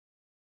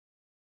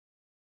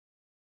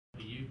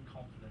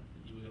confident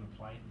that you were going to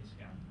play in this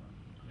game?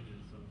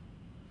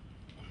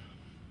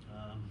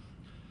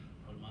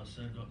 Like Mark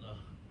said, got the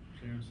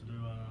clearance to do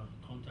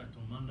contact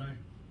on Monday,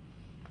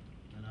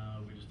 and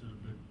we just did a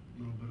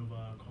little bit of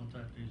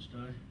contact each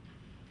day.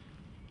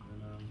 And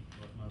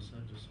like Mark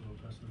said, just sort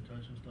of passing the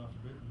coaching staff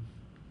a bit. And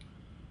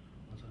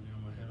once I knew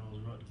in my head I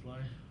was right to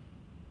play.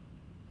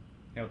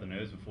 How were the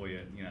nerves before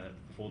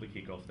the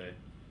kick-off there?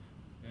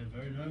 Yeah,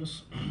 very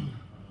nervous.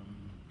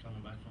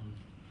 Coming back from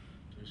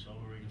 2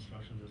 shoulder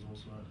reconstructions, there's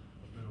also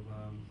a bit of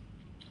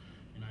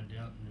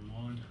doubt in your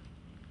mind.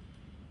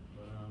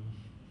 But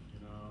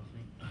I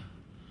think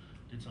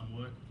did some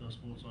work with the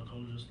sports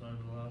psychologist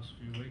over the last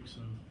few weeks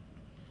and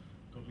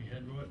got my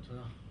head right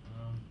to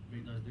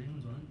beat those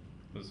demons, I think.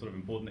 Was it sort of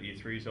important that you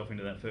threw yourself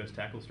into that first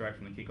tackle straight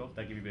from the kick-off?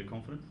 That give you a bit of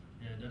confidence?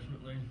 Yeah,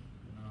 definitely.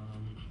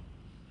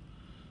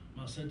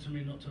 Mark said to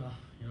me not to,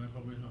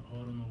 probably not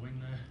hide on the wing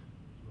there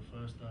for the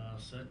first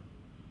set.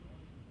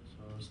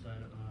 So I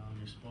stayed at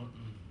my spot,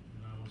 and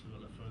once I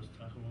got that first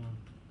tackle on,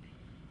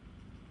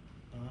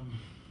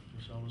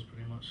 my shoulders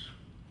pretty much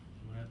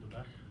went out the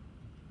back.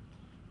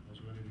 I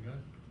was ready to go.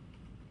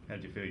 How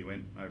did you feel you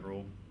went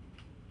overall?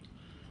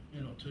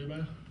 Yeah, not too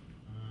bad.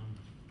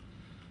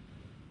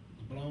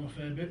 Was blown a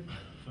fair bit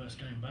first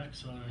game back,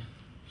 so I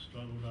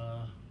struggled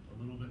a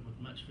little bit with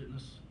match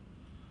fitness.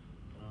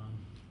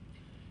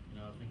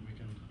 I think we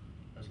can,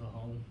 as a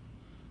whole,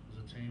 as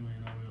a team, we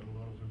got a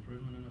lot of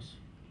improvement in us.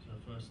 So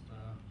first,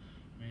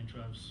 me and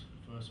Trav's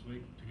first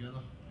week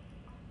together,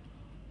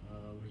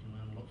 we can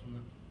learn a lot from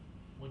that.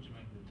 What do you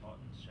make of the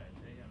Titans, JT?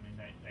 I mean,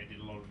 they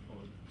did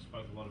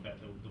spoke a lot about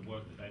the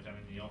work that they've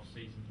done in the off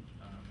season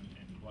and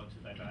the blokes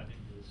that they've added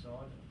into the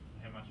side.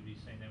 How much have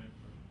you seen them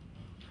improve?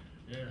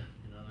 Yeah,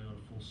 they got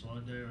a full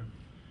side there, and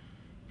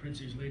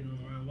Princey's leading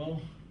them around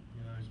well.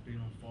 He's been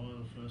on fire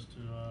the first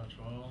 2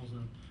 trials,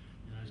 and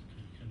he's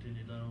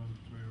continued that on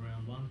through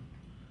round 1.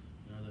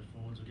 Their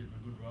forwards are getting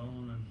a good roll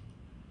on, and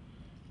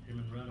him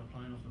and Rad are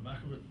playing off the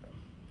back of it.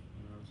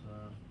 It's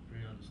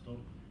pretty hard to stop.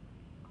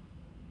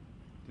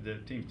 Did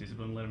the team's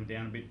discipline let them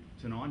down a bit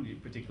tonight,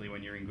 particularly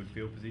when you're in good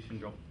field position,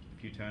 drop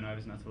a few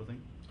turnovers and that sort of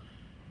thing?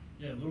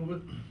 Yeah, a little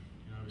bit.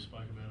 We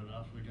spoke about it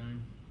after the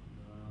game.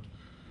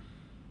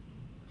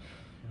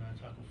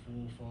 Tackle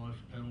 4 or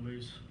 5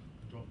 penalties,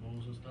 drop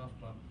balls and stuff,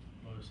 but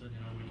like I said,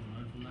 we can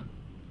learn from that.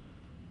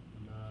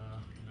 And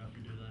if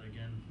we do that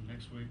again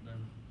next week,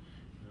 then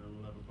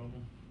we'll have a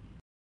problem.